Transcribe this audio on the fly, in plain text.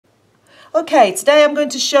Okay, today I'm going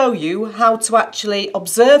to show you how to actually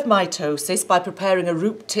observe mitosis by preparing a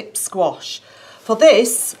root tip squash. For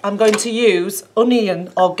this, I'm going to use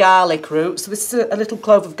onion or garlic root. So this is a little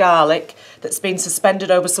clove of garlic that's been suspended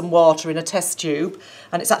over some water in a test tube,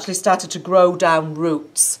 and it's actually started to grow down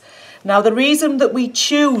roots. Now, the reason that we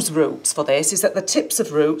choose roots for this is that the tips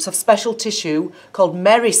of roots have special tissue called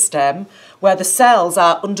meristem, where the cells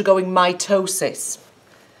are undergoing mitosis.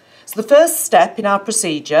 So the first step in our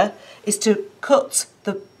procedure is to cut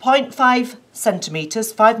the 0.5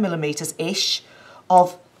 centimetres, 5 millimetres-ish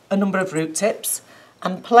of a number of root tips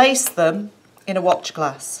and place them in a watch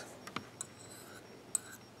glass.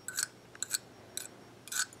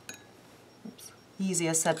 Oops.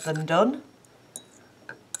 Easier said than done.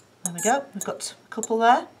 There we go, we've got a couple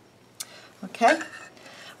there. Okay.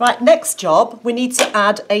 Right, next job, we need to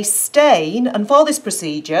add a stain, and for this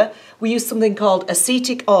procedure we use something called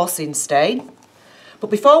acetic aucin stain. But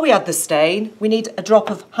before we add the stain, we need a drop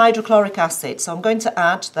of hydrochloric acid. So I'm going to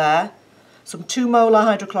add there some 2 molar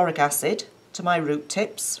hydrochloric acid to my root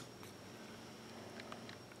tips.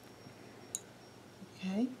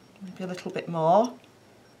 Okay, maybe a little bit more.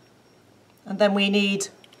 And then we need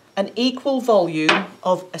an equal volume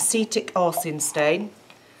of acetic aucin stain,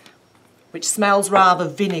 which smells rather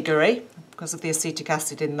vinegary because of the acetic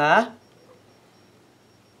acid in there.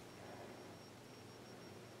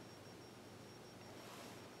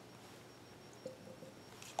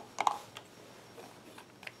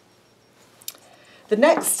 The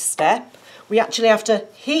next step, we actually have to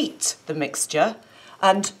heat the mixture,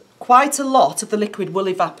 and quite a lot of the liquid will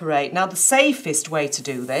evaporate. Now, the safest way to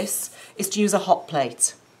do this is to use a hot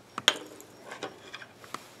plate.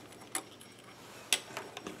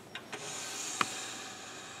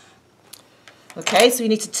 Okay, so you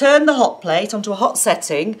need to turn the hot plate onto a hot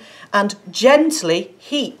setting and gently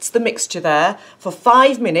heat the mixture there for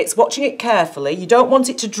 5 minutes, watching it carefully. You don't want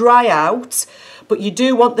it to dry out, but you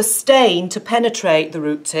do want the stain to penetrate the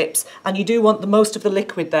root tips, and you do want the most of the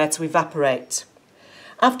liquid there to evaporate.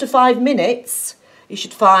 After 5 minutes, you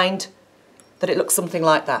should find that it looks something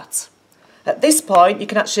like that. At this point, you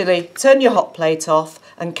can actually turn your hot plate off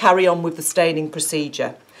and carry on with the staining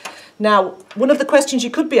procedure. Now, one of the questions you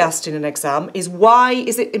could be asked in an exam is, why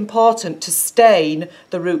is it important to stain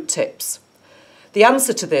the root tips? The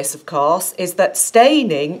answer to this, of course, is that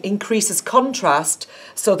staining increases contrast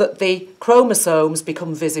so that the chromosomes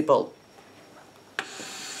become visible.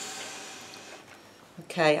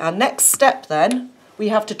 Okay, our next step then, we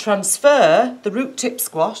have to transfer the root tip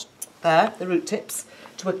squash, there, the root tips,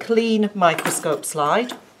 to a clean microscope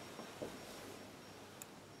slide.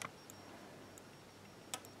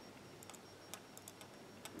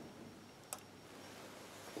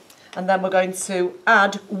 And then we're going to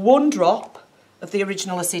add 1 drop of the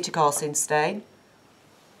original acetic aucin stain.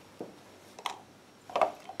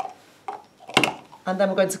 And then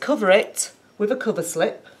we're going to cover it with a cover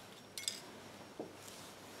slip.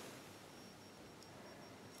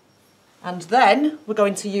 And then we're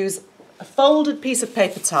going to use a folded piece of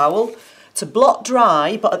paper towel to blot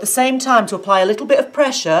dry, but at the same time to apply a little bit of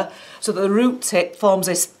pressure so that the root tip forms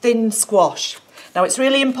this thin squash. Now, it's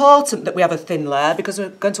really important that we have a thin layer because we're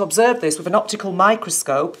going to observe this with an optical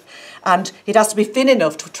microscope, and it has to be thin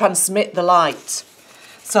enough to transmit the light.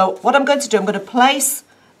 So what I'm going to do, I'm going to place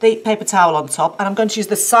the paper towel on top, and I'm going to use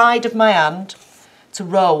the side of my hand to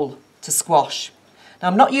roll, to squash. Now,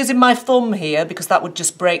 I'm not using my thumb here because that would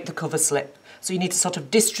just break the cover slip. So you need to sort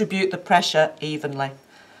of distribute the pressure evenly.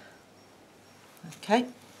 Okay.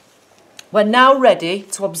 We're now ready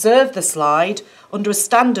to observe the slide under a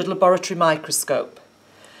standard laboratory microscope.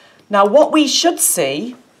 Now, what we should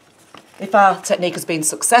see, if our technique has been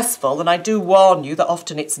successful, and I do warn you that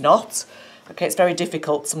often it's not, okay, it's very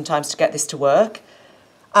difficult sometimes to get this to work,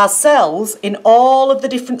 are cells in all of the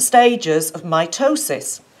different stages of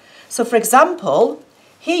mitosis. So, for example,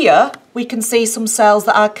 here we can see some cells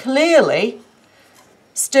that are clearly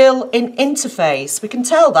still in interphase. We can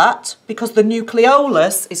tell that because the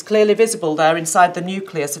nucleolus is clearly visible there inside the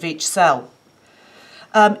nucleus of each cell.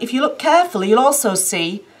 If you look carefully, you'll also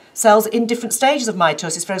see cells in different stages of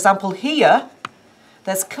mitosis. For example, here,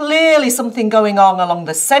 there's clearly something going on along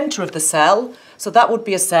the centre of the cell, so that would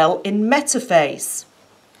be a cell in metaphase.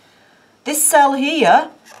 This cell here,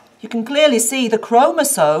 you can clearly see the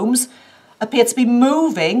chromosomes appear to be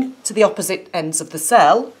moving to the opposite ends of the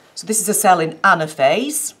cell. So this is a cell in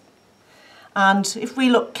anaphase. And if we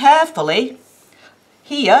look carefully,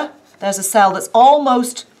 here there's a cell that's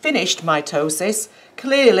almost finished mitosis.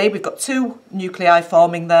 Clearly we've got 2 nuclei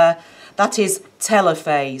forming there. That is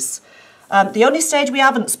telophase. The only stage we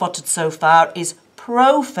haven't spotted so far is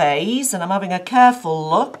prophase, and I'm having a careful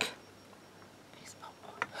look.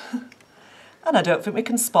 And I don't think we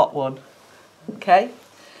can spot one. Okay,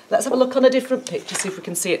 let's have a look on a different picture, see if we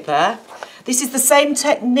can see it there. This is the same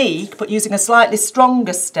technique, but using a slightly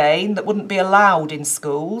stronger stain that wouldn't be allowed in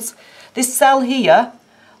schools. This cell here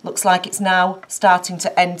looks like it's now starting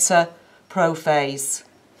to enter prophase.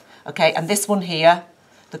 Okay, and this one here,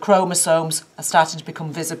 the chromosomes are starting to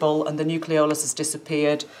become visible and the nucleolus has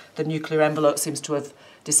disappeared. The nuclear envelope seems to have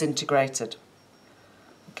disintegrated.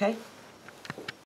 Okay.